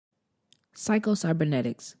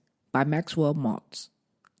Psycho-Cybernetics by Maxwell Maltz.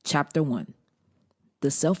 Chapter 1. The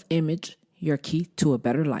Self-Image, Your Key to a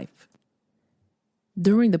Better Life.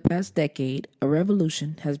 During the past decade, a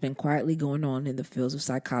revolution has been quietly going on in the fields of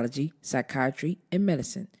psychology, psychiatry, and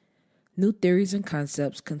medicine. New theories and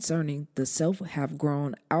concepts concerning the self have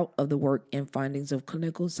grown out of the work and findings of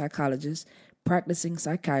clinical psychologists, practicing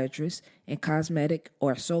psychiatrists, and cosmetic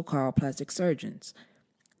or so-called plastic surgeons.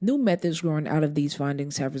 New methods growing out of these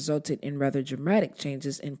findings have resulted in rather dramatic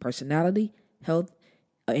changes in personality, health,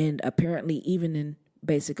 and apparently even in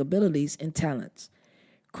basic abilities and talents.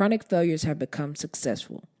 Chronic failures have become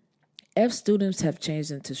successful. F students have changed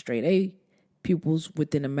into straight A pupils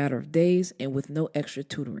within a matter of days and with no extra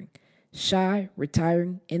tutoring. Shy,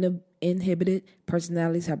 retiring, inhibited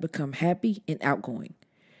personalities have become happy and outgoing.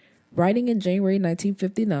 Writing in January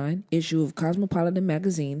 1959 issue of Cosmopolitan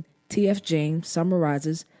magazine, T.F. James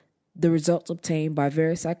summarizes the results obtained by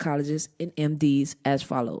various psychologists and MDs as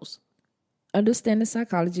follows. Understanding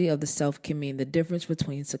psychology of the self can mean the difference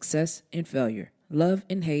between success and failure, love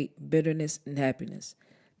and hate, bitterness and happiness.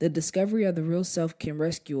 The discovery of the real self can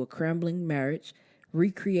rescue a crumbling marriage,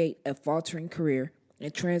 recreate a faltering career,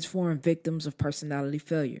 and transform victims of personality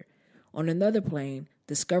failure. On another plane,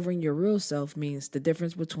 discovering your real self means the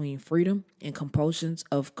difference between freedom and compulsions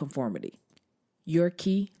of conformity. Your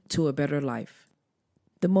key to a better life.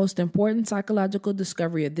 The most important psychological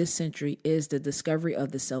discovery of this century is the discovery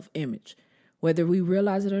of the self-image. Whether we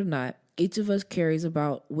realize it or not, each of us carries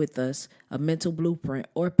about with us a mental blueprint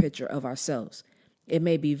or picture of ourselves. It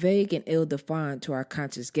may be vague and ill-defined to our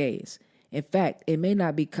conscious gaze. In fact, it may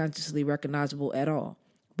not be consciously recognizable at all,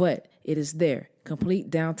 but it is there, complete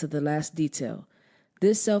down to the last detail.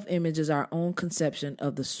 This self-image is our own conception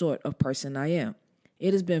of the sort of person I am.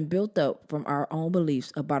 It has been built up from our own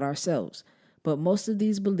beliefs about ourselves, but most of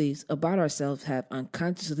these beliefs about ourselves have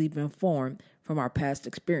unconsciously been formed from our past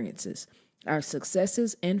experiences, our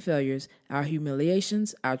successes and failures, our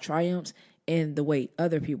humiliations, our triumphs, and the way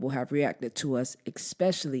other people have reacted to us,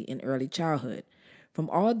 especially in early childhood. From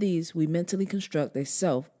all these, we mentally construct a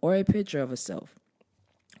self or a picture of a self.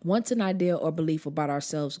 Once an idea or belief about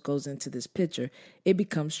ourselves goes into this picture, it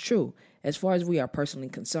becomes true as far as we are personally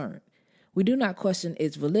concerned. We do not question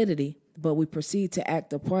its validity, but we proceed to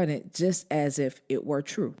act upon it just as if it were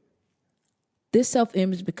true. This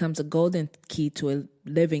self-image becomes a golden key to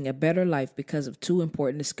living a better life because of two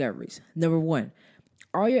important discoveries. Number one,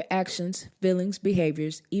 all your actions, feelings,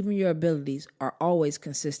 behaviors, even your abilities are always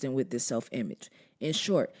consistent with this self-image. In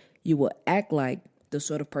short, you will act like the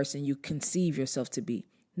sort of person you conceive yourself to be.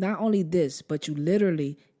 Not only this, but you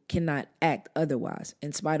literally cannot act otherwise,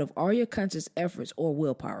 in spite of all your conscious efforts or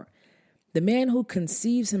willpower. The man who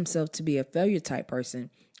conceives himself to be a failure type person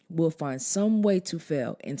will find some way to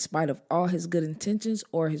fail in spite of all his good intentions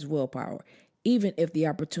or his willpower, even if the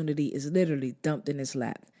opportunity is literally dumped in his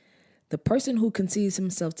lap. The person who conceives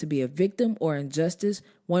himself to be a victim or injustice,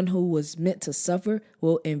 one who was meant to suffer,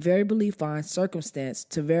 will invariably find circumstance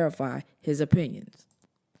to verify his opinions.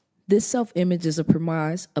 This self-image is a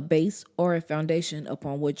premise, a base, or a foundation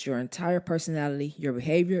upon which your entire personality, your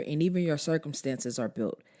behavior, and even your circumstances are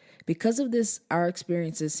built. Because of this, our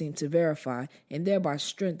experiences seem to verify and thereby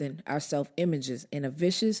strengthen our self-images in a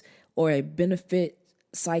vicious or a benefit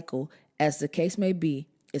cycle, as the case may be,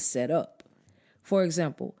 is set up. For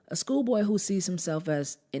example, a schoolboy who sees himself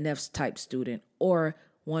as an F-type student or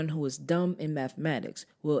one who is dumb in mathematics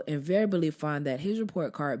will invariably find that his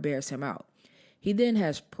report card bears him out. He then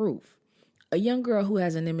has proof. A young girl who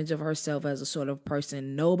has an image of herself as a sort of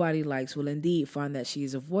person nobody likes will indeed find that she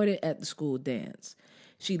is avoided at the school dance.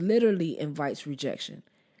 She literally invites rejection.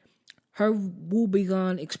 Her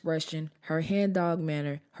woebegone expression, her hand-dog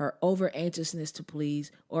manner, her over-anxiousness to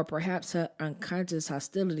please, or perhaps her unconscious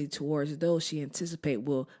hostility towards those she anticipates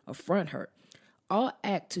will affront her, all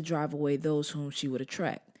act to drive away those whom she would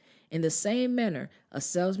attract. In the same manner, a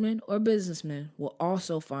salesman or businessman will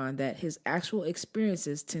also find that his actual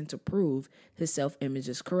experiences tend to prove his self-image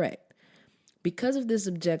is correct. Because of this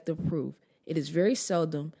objective proof, it is very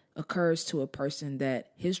seldom occurs to a person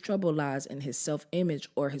that his trouble lies in his self-image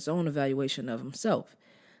or his own evaluation of himself.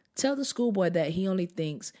 Tell the schoolboy that he only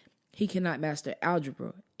thinks he cannot master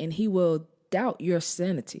algebra, and he will doubt your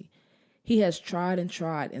sanity. He has tried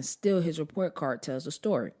and still his report card tells the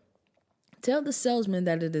story. Tell the salesman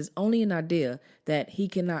that it is only an idea that he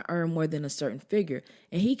cannot earn more than a certain figure,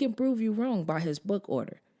 and he can prove you wrong by his book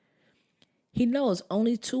order. He knows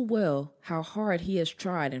only too well how hard he has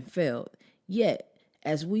tried and failed, yet,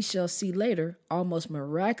 as we shall see later, almost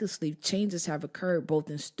miraculously changes have occurred both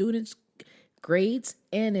in students' grades,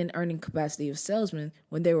 and in earning capacity of salesmen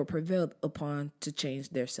when they were prevailed upon to change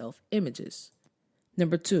their self-images.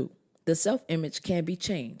 Number 2, the self-image can be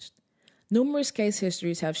changed. Numerous case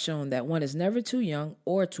histories have shown that one is never too young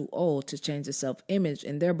or too old to change the self-image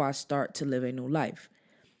and thereby start to live a new life.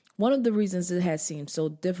 One of the reasons it has seemed so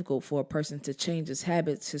difficult for a person to change his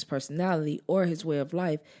habits, his personality, or his way of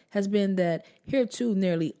life has been that hereto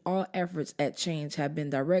nearly all efforts at change have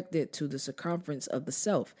been directed to the circumference of the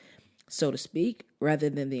self, so to speak, rather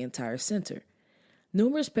than the entire center.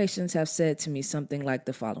 Numerous patients have said to me something like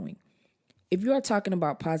the following: if you are talking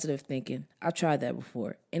about positive thinking, I've tried that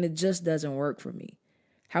before, and it just doesn't work for me.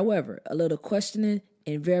 However, a little questioning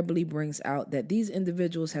invariably brings out that these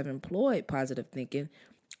individuals have employed positive thinking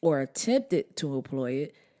or attempted to employ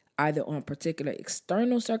it either on particular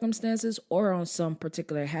external circumstances or on some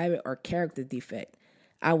particular habit or character defect.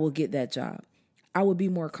 I will get that job. I will be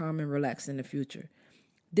more calm and relaxed in the future.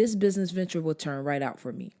 This business venture will turn right out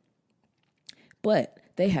for me. But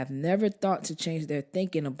they have never thought to change their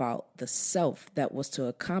thinking about the self that was to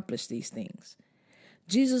accomplish these things.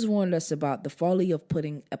 Jesus warned us about the folly of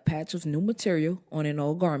putting a patch of new material on an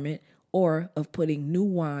old garment or of putting new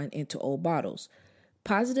wine into old bottles.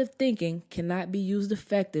 Positive thinking cannot be used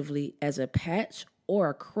effectively as a patch or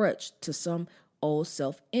a crutch to some old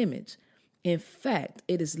self-image. In fact,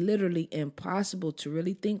 it is literally impossible to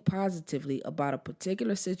really think positively about a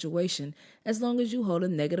particular situation as long as you hold a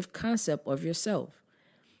negative concept of yourself.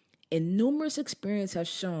 And numerous experiences have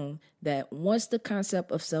shown that once the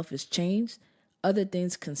concept of self is changed, other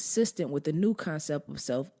things consistent with the new concept of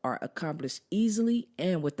self are accomplished easily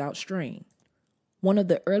and without strain. One of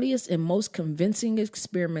the earliest and most convincing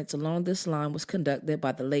experiments along this line was conducted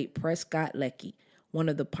by the late Prescott Leckey, one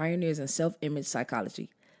of the pioneers in self-image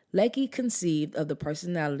psychology. Leckey conceived of the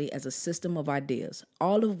personality as a system of ideas,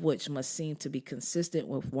 all of which must seem to be consistent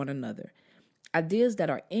with one another. Ideas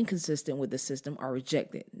that are inconsistent with the system are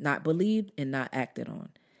rejected, not believed, and not acted on.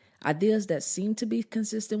 Ideas that seem to be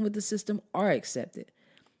consistent with the system are accepted.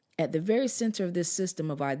 At the very center of this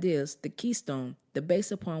system of ideas, the keystone, the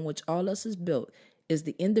base upon which all else is built, is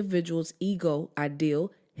the individual's ego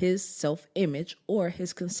ideal, his self-image, or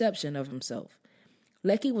his conception of himself.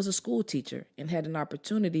 Leckey was a school teacher and had an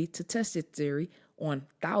opportunity to test his theory on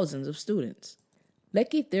thousands of students.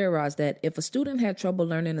 Leckey theorized that if a student had trouble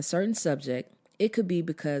learning a certain subject, it could be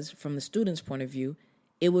because, from the student's point of view,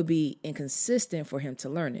 it would be inconsistent for him to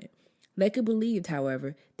learn it. Leckey believed,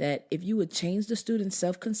 however, that if you would change the student's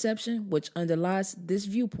self-conception, which underlies this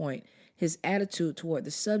viewpoint, his attitude toward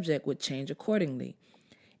the subject would change accordingly.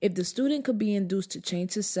 If the student could be induced to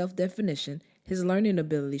change his self-definition, his learning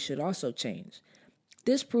ability should also change.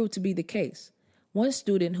 This proved to be the case. One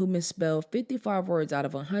student who misspelled 55 words out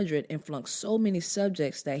of 100 and flunked so many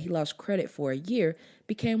subjects that he lost credit for a year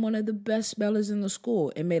became one of the best spellers in the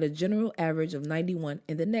school and made a general average of 91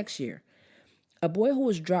 in the next year. A boy who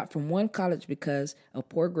was dropped from one college because of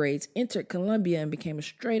poor grades entered Columbia and became a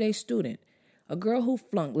straight-A student. A girl who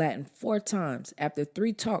flunked Latin 4 times after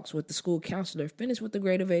 3 talks with the school counselor finished with a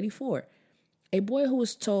grade of 84. A boy who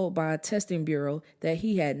was told by a testing bureau that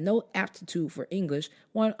he had no aptitude for English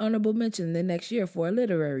won honorable mention the next year for a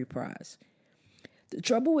literary prize. The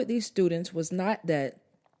trouble with these students was not that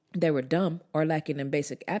they were dumb or lacking in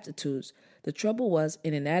basic aptitudes. The trouble was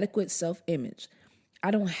an inadequate self-image.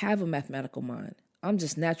 I don't have a mathematical mind. I'm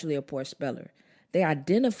just naturally a poor speller. They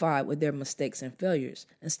identified with their mistakes and failures.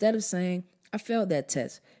 Instead of saying, I failed that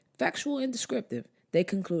test, factual and descriptive, they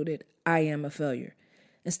concluded, I am a failure.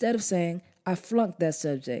 Instead of saying, I flunked that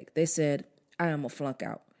subject, they said, I am a flunk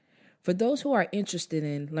out. For those who are interested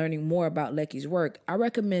in learning more about Leckey's work, I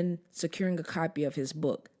recommend securing a copy of his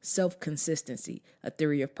book, Self-Consistency, A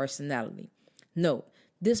Theory of Personality. Note,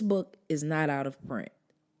 this book is not out of print.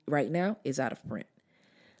 Right now, it's out of print.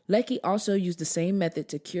 Leckey also used the same method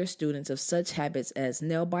to cure students of such habits as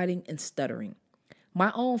nail biting and stuttering.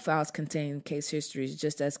 My own files contain case histories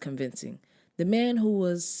just as convincing. The man who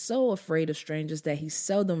was so afraid of strangers that he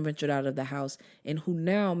seldom ventured out of the house and who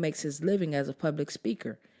now makes his living as a public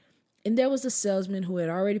speaker. And there was the salesman who had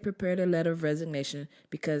already prepared a letter of resignation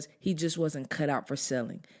because he just wasn't cut out for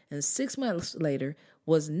selling. And 6 months later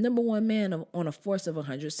was number one man on a force of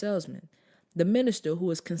 100 salesmen. The minister who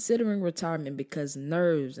was considering retirement because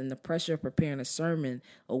nerves and the pressure of preparing a sermon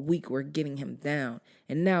a week were getting him down,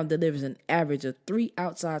 and now delivers an average of 3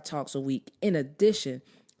 outside talks a week in addition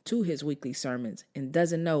to his weekly sermons and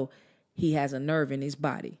doesn't know he has a nerve in his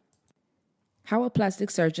body. How a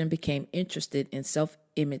plastic surgeon became interested in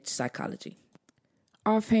self-image psychology.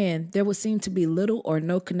 Offhand, there would seem to be little or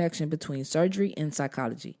no connection between surgery and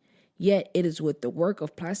psychology. Yet it is with the work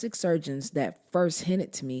of plastic surgeons that first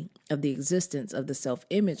hinted to me of the existence of the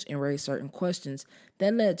self-image and raised certain questions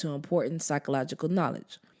that led to important psychological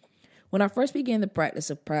knowledge. When I first began the practice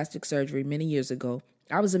of plastic surgery many years ago,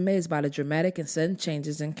 I was amazed by the dramatic and sudden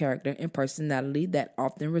changes in character and personality that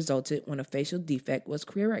often resulted when a facial defect was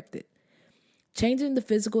corrected. Changing the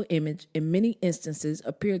physical image in many instances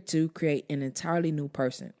appeared to create an entirely new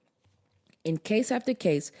person. In case after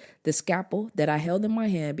case, the scalpel that I held in my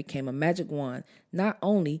hand became a magic wand, not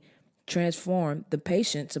only transformed the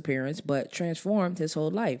patient's appearance, but transformed his whole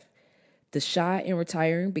life. The shy and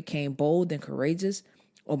retiring became bold and courageous.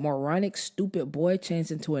 A moronic, stupid boy changed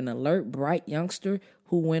into an alert, bright youngster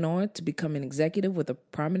who went on to become an executive with a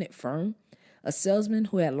prominent firm. A salesman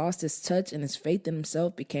who had lost his touch and his faith in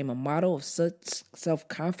himself became a model of such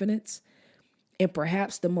self-confidence. And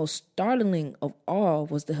perhaps the most startling of all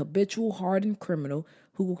was the habitual hardened criminal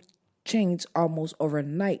who changed almost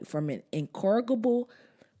overnight from an incorrigible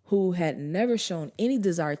who had never shown any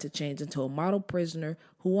desire to change into a model prisoner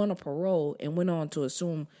who won a parole and went on to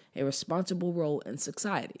assume a responsible role in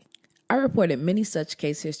society. I reported many such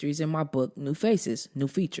case histories in my book, New Faces, New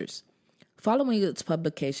Features. Following its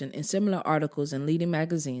publication in similar articles in leading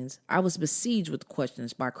magazines, I was besieged with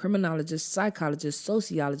questions by criminologists, psychologists,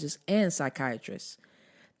 sociologists, and psychiatrists.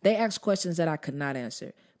 They asked questions that I could not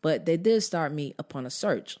answer, but they did start me upon a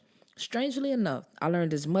search. Strangely enough, I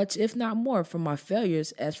learned as much, if not more, from my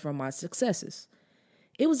failures as from my successes.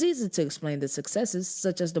 It was easy to explain the successes,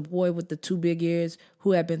 such as the boy with the 2 big ears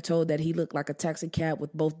who had been told that he looked like a taxi cab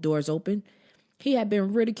with both doors open. He had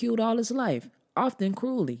been ridiculed all his life, often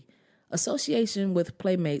cruelly. Association with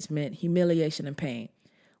playmates meant humiliation and pain.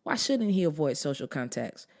 Why shouldn't he avoid social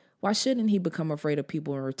contacts? Why shouldn't he become afraid of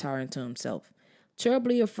people and retire into himself?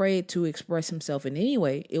 Terribly afraid to express himself in any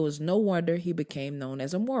way, it was no wonder he became known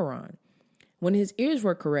as a moron. When his ears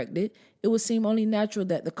were corrected, it would seem only natural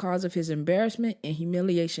that the cause of his embarrassment and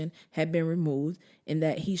humiliation had been removed and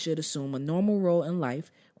that he should assume a normal role in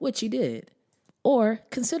life, which he did. Or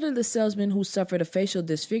consider the salesman who suffered a facial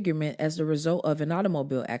disfigurement as the result of an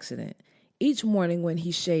automobile accident. Each morning when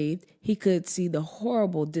he shaved, he could see the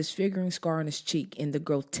horrible disfiguring scar on his cheek and the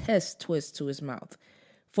grotesque twist to his mouth.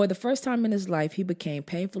 For the first time in his life, he became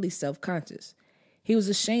painfully self-conscious. He was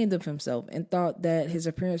ashamed of himself and thought that his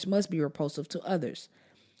appearance must be repulsive to others.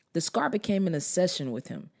 The scar became an obsession with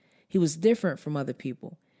him. He was different from other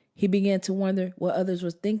people. He began to wonder what others were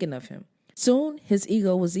thinking of him. Soon, his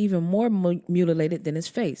ego was even more mutilated than his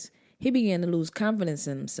face. He began to lose confidence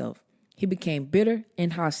in himself. He became bitter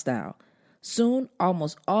and hostile. Soon,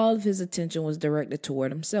 almost all of his attention was directed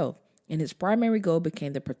toward himself, and his primary goal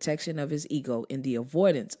became the protection of his ego and the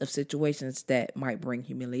avoidance of situations that might bring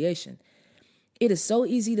humiliation. It is so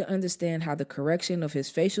easy to understand how the correction of his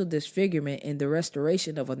facial disfigurement and the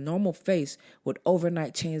restoration of a normal face would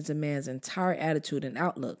overnight change the man's entire attitude and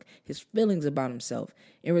outlook, his feelings about himself,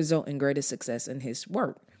 and result in greater success in his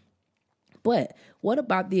work. But what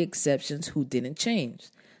about the exceptions who didn't change?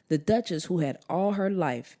 The Duchess, who had all her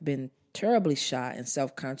life been terribly shy and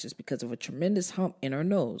self-conscious because of a tremendous hump in her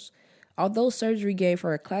nose. Although surgery gave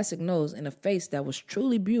her a classic nose and a face that was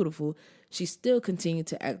truly beautiful, she still continued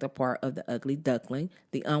to act the part of the ugly duckling,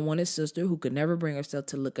 the unwanted sister who could never bring herself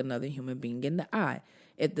to look another human being in the eye.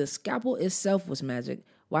 If the scalpel itself was magic,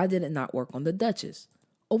 why did it not work on the Duchess?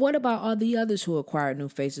 Or what about all the others who acquired new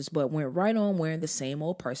faces but went right on wearing the same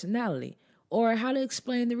old personality? Or how to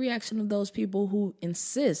explain the reaction of those people who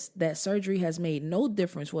insist that surgery has made no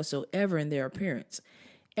difference whatsoever in their appearance?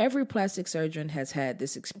 Every plastic surgeon has had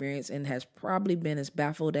this experience and has probably been as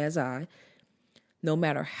baffled as I. No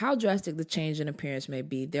matter how drastic the change in appearance may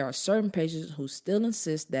be, there are certain patients who still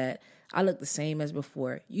insist that I look the same as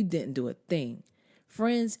before. You didn't do a thing.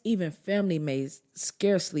 Friends, even family may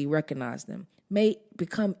scarcely recognize them, may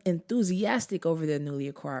become enthusiastic over their newly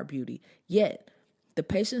acquired beauty. Yet, the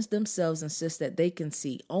patients themselves insist that they can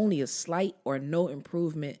see only a slight or no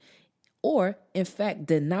improvement, or, in fact,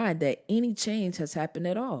 deny that any change has happened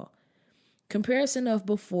at all. Comparison of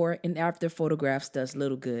before and after photographs does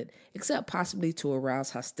little good, except possibly to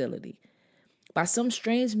arouse hostility. By some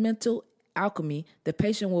strange mental alchemy, the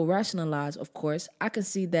patient will rationalize, of course, I can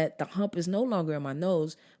see that the hump is no longer in my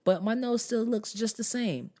nose, but my nose still looks just the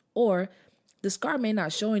same. Or, the scar may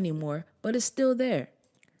not show anymore, but it's still there.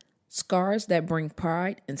 Scars that bring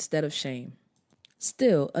pride instead of shame.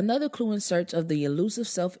 Still, another clue in search of the elusive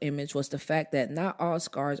self-image was the fact that not all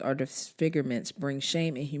scars or disfigurements bring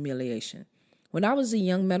shame and humiliation. When I was a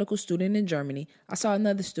young medical student in Germany, I saw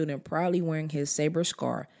another student proudly wearing his saber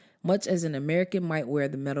scar, much as an American might wear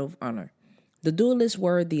the Medal of Honor. The duelists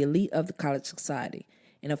were the elite of the college society.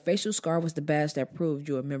 and a facial scar was the badge that proved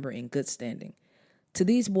you a member in good standing. To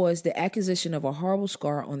these boys, the acquisition of a horrible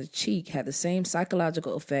scar on the cheek had the same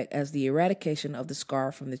psychological effect as the eradication of the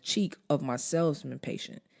scar from the cheek of my salesman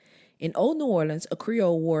patient. In Old New Orleans, a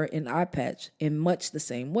Creole wore an eye patch in much the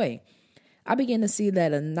same way. I began to see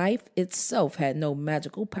that a knife itself had no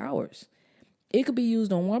magical powers. It could be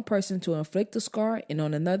used on one person to inflict a scar and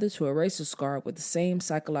on another to erase a scar with the same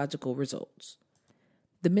psychological results.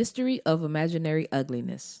 The mystery of imaginary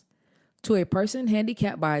ugliness. To a person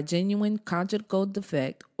handicapped by a genuine congenital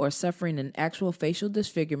defect or suffering an actual facial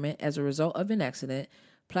disfigurement as a result of an accident,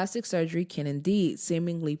 plastic surgery can indeed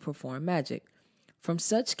seemingly perform magic. From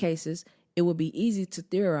such cases, it would be easy to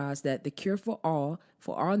theorize that the cure for all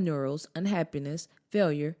neurals, unhappiness,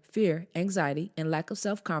 failure, fear, anxiety, and lack of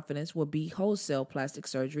self-confidence would be wholesale plastic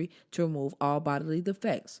surgery to remove all bodily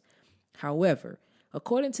defects. However,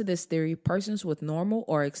 according to this theory, persons with normal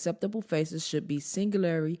or acceptable faces should be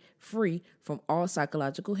singularly free from all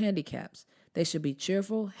psychological handicaps. They should be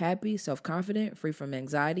cheerful, happy, self-confident, free from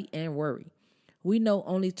anxiety and worry. We know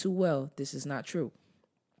only too well this is not true.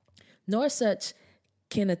 Nor such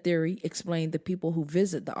can a theory explain the people who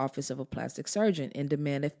visit the office of a plastic surgeon and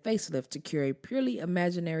demand a facelift to cure a purely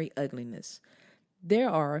imaginary ugliness. There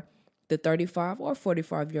are the 35 or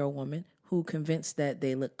 45-year-old women who convinced that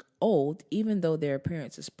they look old even though their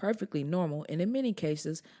appearance is perfectly normal and in many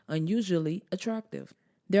cases unusually attractive.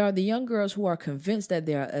 There are the young girls who are convinced that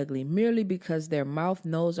they are ugly merely because their mouth,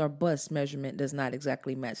 nose, or bust measurement does not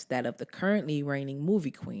exactly match that of the currently reigning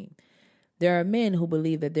movie queen. There are men who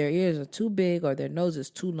believe that their ears are too big or their nose is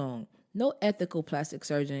too long. No ethical plastic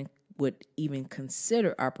surgeon would even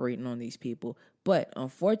consider operating on these people, but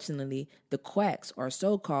unfortunately, the quacks or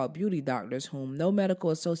so-called beauty doctors whom no medical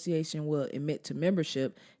association will admit to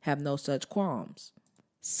membership have no such qualms.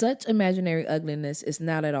 Such imaginary ugliness is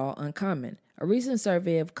not at all uncommon. A recent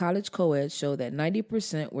survey of college co-eds showed that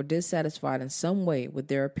 90% were dissatisfied in some way with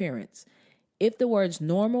their appearance. If the words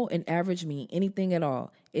normal and average mean anything at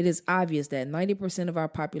all, it is obvious that 90% of our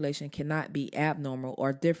population cannot be abnormal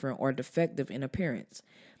or different or defective in appearance.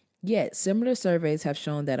 Yet, similar surveys have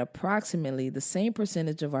shown that approximately the same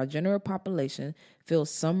percentage of our general population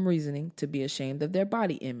feels some reasoning to be ashamed of their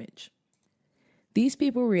body image. These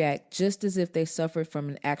people react just as if they suffered from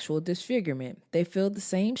an actual disfigurement. They feel the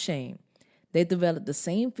same shame. They develop the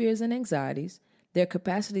same fears and anxieties. Their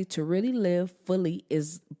capacity to really live fully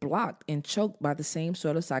is blocked and choked by the same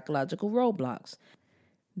sort of psychological roadblocks.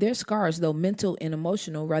 Their scars, though mental and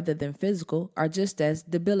emotional rather than physical, are just as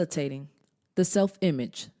debilitating. The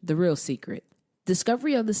self-image, the real secret.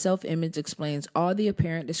 Discovery of the self-image explains all the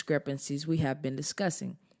apparent discrepancies we have been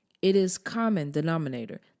discussing. It is common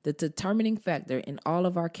denominator, the determining factor in all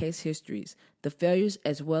of our case histories, the failures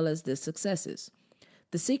as well as the successes.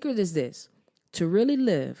 The secret is this: to really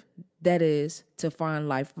live, that is, to find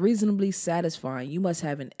life reasonably satisfying, you must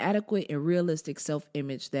have an adequate and realistic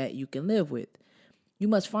self-image that you can live with. You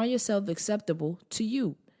must find yourself acceptable to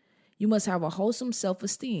you. You must have a wholesome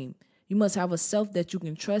self-esteem. You must have a self that you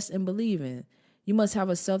can trust and believe in. You must have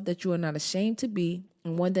a self that you are not ashamed to be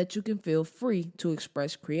and one that you can feel free to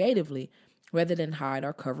express creatively rather than hide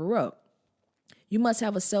or cover up. You must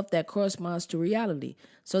have a self that corresponds to reality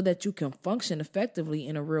so that you can function effectively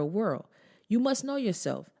in a real world. You must know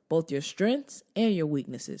yourself, both your strengths and your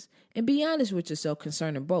weaknesses, and be honest with yourself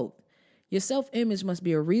concerning both. Your self-image must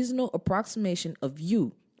be a reasonable approximation of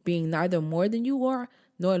you, being neither more than you are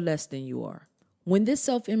nor less than you are. When this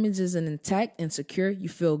self-image is intact and secure, you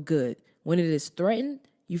feel good. When it is threatened,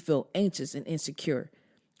 you feel anxious and insecure.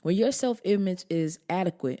 When your self-image is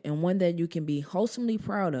adequate and one that you can be wholesomely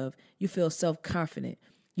proud of, you feel self-confident.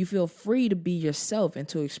 You feel free to be yourself and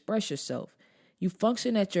to express yourself. You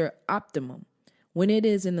function at your optimum. When it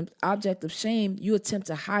is an object of shame, you attempt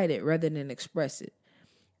to hide it rather than express it.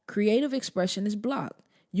 Creative expression is blocked.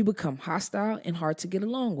 You become hostile and hard to get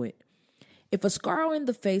along with. If a scar on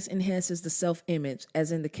the face enhances the self-image,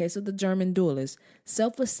 as in the case of the German duelist,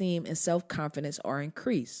 self-esteem and self-confidence are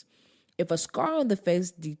increased. If a scar on the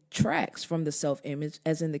face detracts from the self-image,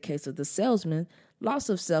 as in the case of the salesman, loss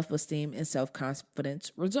of self-esteem and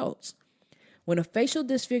self-confidence results. When a facial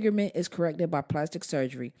disfigurement is corrected by plastic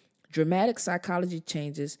surgery, dramatic psychology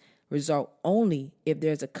changes result only if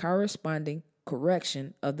there's a corresponding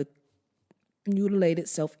correction of the mutilated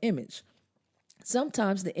self-image.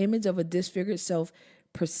 Sometimes the image of a disfigured self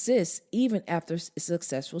persists even after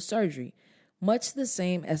successful surgery. Much the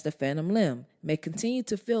same as the phantom limb may continue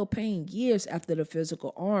to feel pain years after the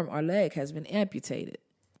physical arm or leg has been amputated.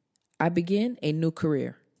 I begin a new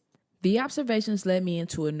career. The observations led me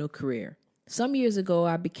into a new career. Some years ago,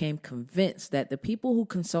 I became convinced that the people who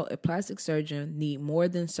consult a plastic surgeon need more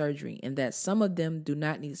than surgery and that some of them do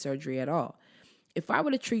not need surgery at all. If I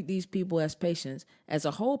were to treat these people as patients, as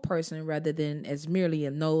a whole person rather than as merely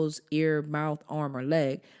a nose, ear, mouth, arm, or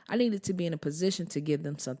leg, I needed to be in a position to give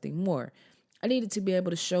them something more. I needed to be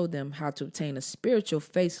able to show them how to obtain a spiritual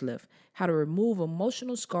facelift, how to remove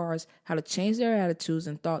emotional scars, how to change their attitudes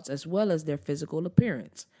and thoughts as well as their physical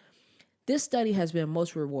appearance. This study has been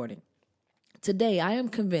most rewarding. Today, I am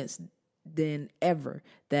convinced than ever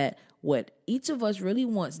that what each of us really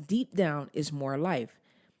wants deep down is more life.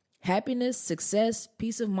 Happiness, success,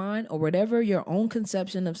 peace of mind, or whatever your own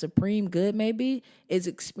conception of supreme good may be, is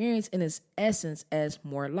experienced in its essence as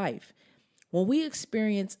more life. When we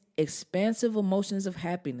experience expansive emotions of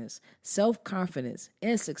happiness, self-confidence,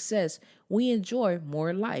 and success, we enjoy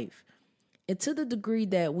more life. And to the degree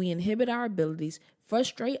that we inhibit our abilities,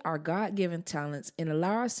 frustrate our God-given talents, and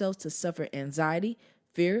allow ourselves to suffer anxiety,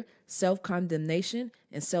 fear, self-condemnation,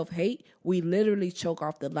 and self-hate, we literally choke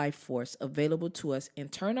off the life force available to us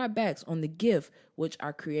and turn our backs on the gift which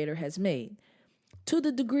our Creator has made. To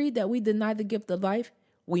the degree that we deny the gift of life,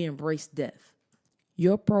 we embrace death.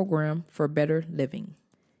 Your program for better living.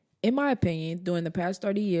 In my opinion, during the past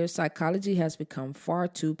 30 years, psychology has become far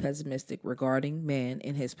too pessimistic regarding man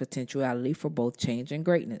and his potentiality for both change and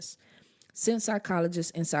greatness. Since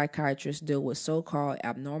psychologists and psychiatrists deal with so-called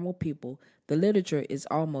abnormal people, the literature is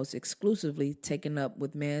almost exclusively taken up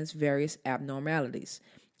with man's various abnormalities,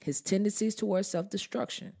 his tendencies towards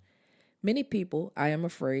self-destruction. Many people, I am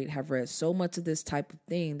afraid, have read so much of this type of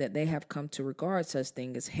thing that they have come to regard such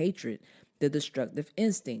thing as hatred, the destructive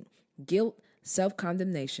instinct, guilt,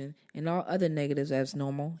 self-condemnation, and all other negatives as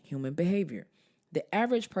normal human behavior. The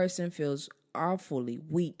average person feels awfully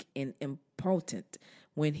weak and impotent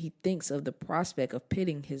when he thinks of the prospect of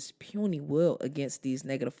pitting his puny will against these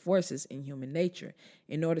negative forces in human nature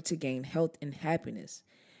in order to gain health and happiness.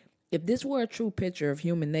 If this were a true picture of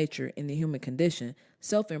human nature in the human condition,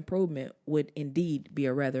 self-improvement would indeed be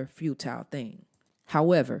a rather futile thing.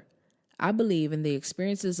 However, I believe in the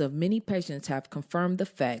experiences of many patients have confirmed the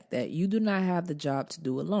fact that you do not have the job to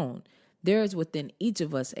do alone. There is within each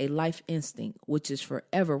of us a life instinct which is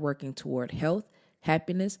forever working toward health,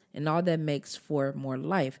 happiness, and all that makes for more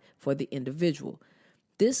life for the individual.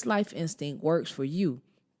 This life instinct works for you,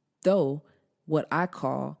 though what I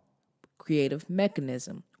call creative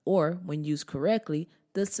mechanism, or when used correctly,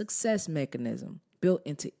 the success mechanism built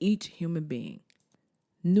into each human being.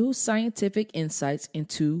 New scientific insights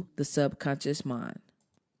into the subconscious mind.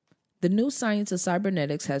 The new science of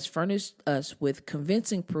cybernetics has furnished us with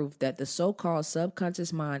convincing proof that the so-called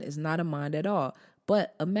subconscious mind is not a mind at all,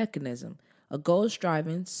 but a mechanism, a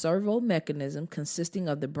goal-striving servo mechanism consisting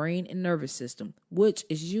of the brain and nervous system, which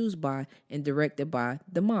is used by and directed by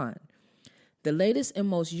the mind. The latest and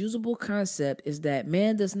most usable concept is that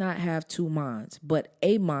man does not have two minds, but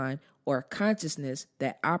a mind or consciousness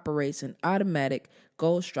that operates an automatic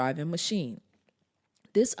goal-striving machine.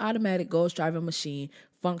 This automatic goal-striving machine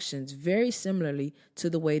functions very similarly to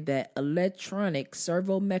the way that electronic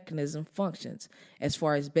servo mechanism functions as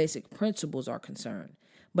far as basic principles are concerned.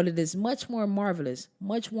 But it is much more marvelous,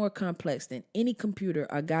 much more complex than any computer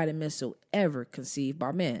or guided missile ever conceived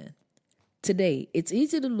by man. Today, it's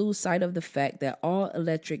easy to lose sight of the fact that all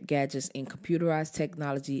electric gadgets and computerized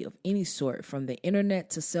technology of any sort, from the internet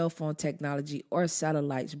to cell phone technology or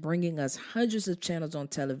satellites bringing us hundreds of channels on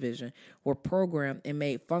television, were programmed and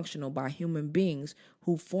made functional by human beings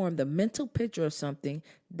who formed a mental picture of something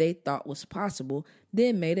they thought was possible,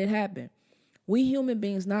 then made it happen. We human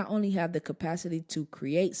beings not only have the capacity to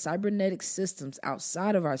create cybernetic systems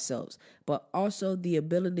outside of ourselves, but also the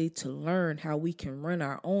ability to learn how we can run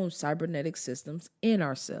our own cybernetic systems in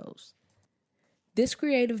ourselves. This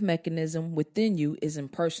creative mechanism within you is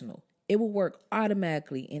impersonal. It will work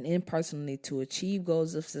automatically and impersonally to achieve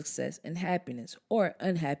goals of success and happiness, or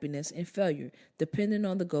unhappiness and failure, depending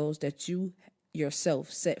on the goals that you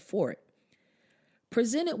yourself set for it.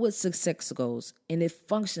 Present it with success goals, and it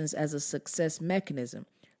functions as a success mechanism.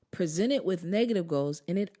 Present it with negative goals,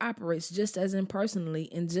 and it operates just as impersonally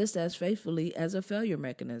and just as faithfully as a failure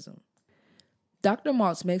mechanism. Dr.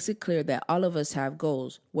 Maltz makes it clear that all of us have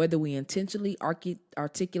goals, whether we intentionally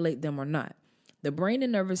articulate them or not. The brain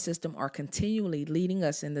and nervous system are continually leading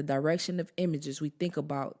us in the direction of images we think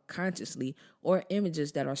about consciously, or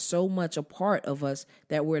images that are so much a part of us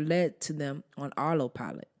that we're led to them on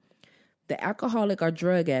autopilot. The alcoholic or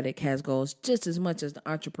drug addict has goals just as much as the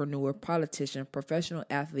entrepreneur, politician, professional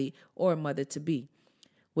athlete, or mother-to-be.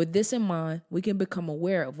 With this in mind, we can become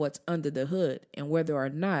aware of what's under the hood and whether or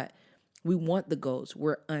not We want the goals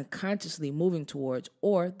we're unconsciously moving towards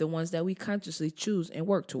or the ones that we consciously choose and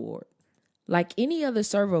work toward. Like any other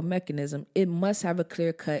servo mechanism, it must have a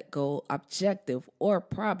clear-cut goal, objective, or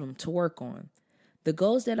problem to work on. The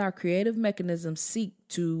goals that our creative mechanisms seek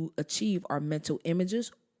to achieve are mental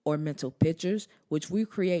images or mental pictures, which we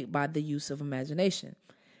create by the use of imagination.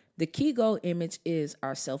 The key goal image is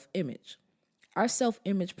our self-image. Our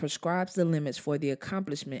self-image prescribes the limits for the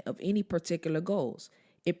accomplishment of any particular goals.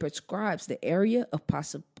 It prescribes the area of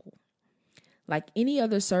possible. Like any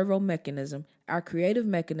other servo mechanism, our creative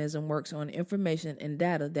mechanism works on information and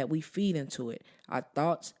data that we feed into it, our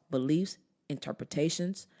thoughts, beliefs,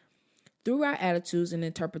 interpretations. Through our attitudes and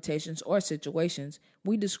interpretations or situations,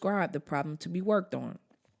 we describe the problem to be worked on.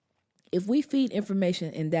 If we feed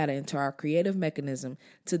information and data into our creative mechanism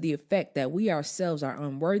to the effect that we ourselves are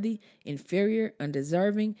unworthy, inferior,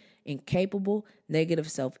 undeserving, incapable,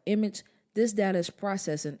 negative self-image, this data is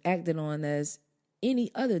processed and acted on as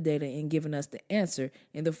any other data and giving us the answer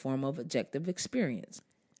in the form of objective experience.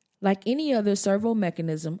 Like any other servo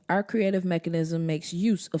mechanism, our creative mechanism makes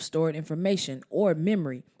use of stored information or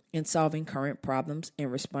memory in solving current problems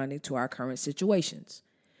and responding to our current situations.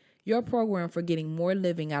 Your program for getting more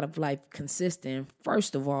living out of life consists in,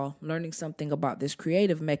 first of all, learning something about this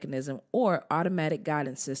creative mechanism or automatic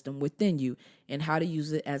guidance system within you and how to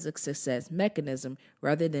use it as a success mechanism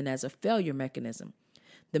rather than as a failure mechanism.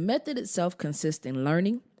 The method itself consists in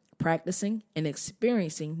learning, practicing, and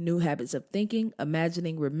experiencing new habits of thinking,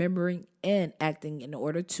 imagining, remembering, and acting in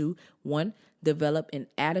order to 1. Develop an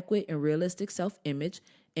adequate and realistic self-image,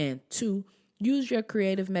 and 2. Use your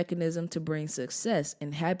creative mechanism to bring success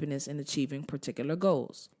and happiness in achieving particular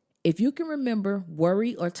goals. If you can remember,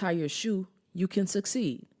 worry, or tie your shoe, you can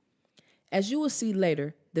succeed. As you will see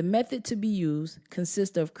later, the method to be used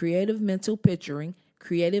consists of creative mental picturing,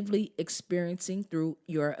 creatively experiencing through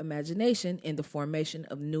your imagination in the formation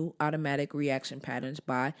of new automatic reaction patterns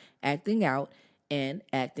by acting out and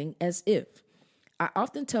acting as if. I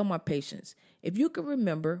often tell my patients, if you can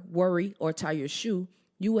remember, worry, or tie your shoe,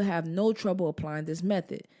 you will have no trouble applying this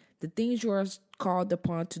method. The things you are called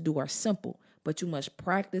upon to do are simple, but you must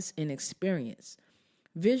practice and experience.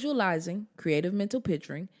 Visualizing, creative mental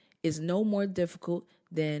picturing, is no more difficult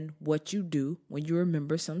than what you do when you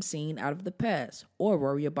remember some scene out of the past or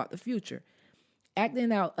worry about the future.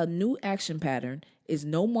 Acting out a new action pattern is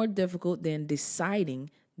no more difficult than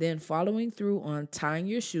deciding, then following through on tying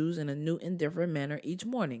your shoes in a new and different manner each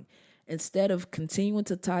morning, instead of continuing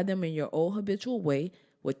to tie them in your old habitual way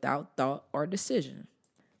without thought or decision.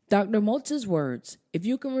 Dr. Maltz's words, if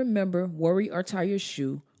you can remember, worry, or tie your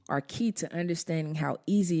shoe, are key to understanding how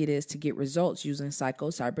easy it is to get results using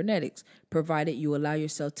Psycho-Cybernetics, provided you allow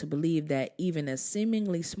yourself to believe that even a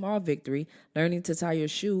seemingly small victory, learning to tie your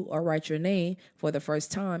shoe or write your name for the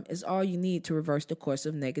first time, is all you need to reverse the course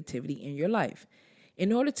of negativity in your life.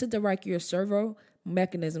 In order to direct your servo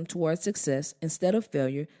mechanism towards success instead of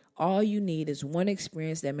failure, all you need is one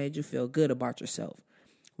experience that made you feel good about yourself.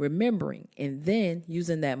 Remembering and then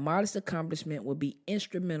using that modest accomplishment will be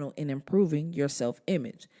instrumental in improving your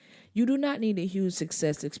self-image. You do not need a huge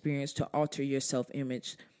success experience to alter your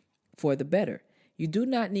self-image for the better. You do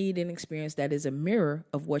not need an experience that is a mirror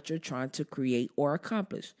of what you're trying to create or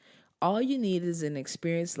accomplish. All you need is an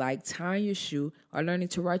experience like tying your shoe or learning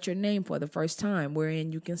to write your name for the first time,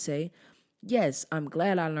 wherein you can say, yes, I'm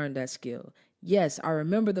glad I learned that skill. Yes, I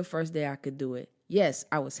remember the first day I could do it. Yes,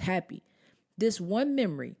 I was happy. This one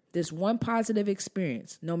memory, this one positive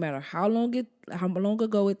experience, no matter how long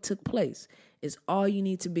ago it took place, is all you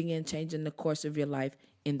need to begin changing the course of your life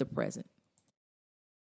in the present.